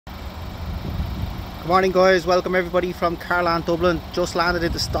Good morning guys, welcome everybody from Highline, Dublin. Just landed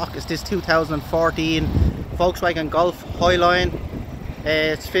into stock. It's this 2014 Volkswagen Golf Highline.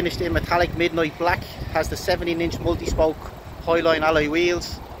 It's finished in metallic midnight black, has the 17-inch multi-spoke Highline alloy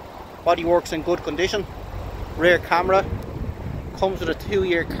wheels. Bodywork's in good condition. Rear camera, comes with a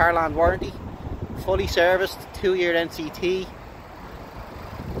 2-year Highline warranty, fully serviced, 2-year NCT,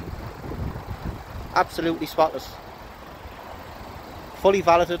 absolutely spotless, fully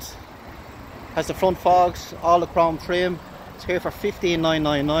valeted. Has the front fogs, all the chrome trim. It's here for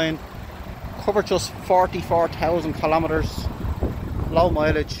 $15,999. Covered just 44,000 kilometers. Low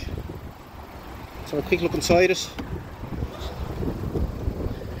mileage. So a quick look inside it.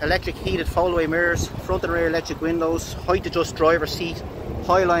 Electric heated foldaway mirrors, front and rear electric windows, height adjust driver seat,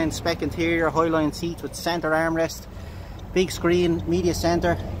 Highline spec interior, Highline seats with centre armrest, big screen, media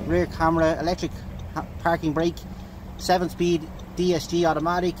centre, rear camera, electric parking brake, 7-speed DSG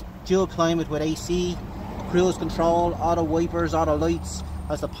automatic, dual climate with AC, cruise control, auto wipers, auto lights,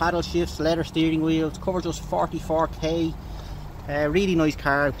 has the paddle shifts, leather steering wheels, cover just 44k. Really nice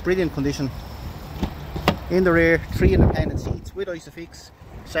car, brilliant condition. In the rear, 3 independent seats with Isofix,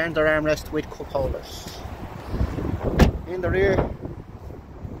 centre armrest with cup holders. In the rear,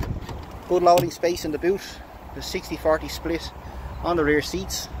 good loading space in the boot, the 60-40 split on the rear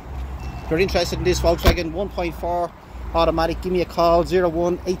seats. If you're interested in this Volkswagen 1.4 automatic, give me a call,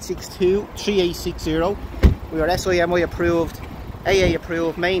 01862 3860. We are SIMI approved, AA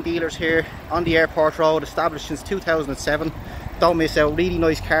approved, main dealers here on the airport road, established since 2007. Don't miss out, really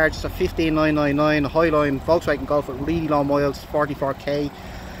nice car, just a $15,999 Highline Volkswagen Golf with really low miles, 44k.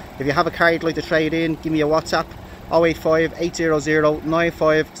 If you have a car you'd like to trade in, give me a WhatsApp, 085 800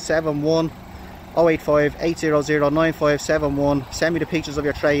 9571, 085 800 9571. Send me the pictures of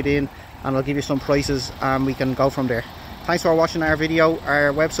your trade in and I'll give you some prices and we can go from there. Thanks for watching our video.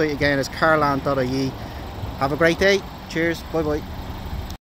 Our website again is carland.ie. Have a great day. Cheers. Bye bye.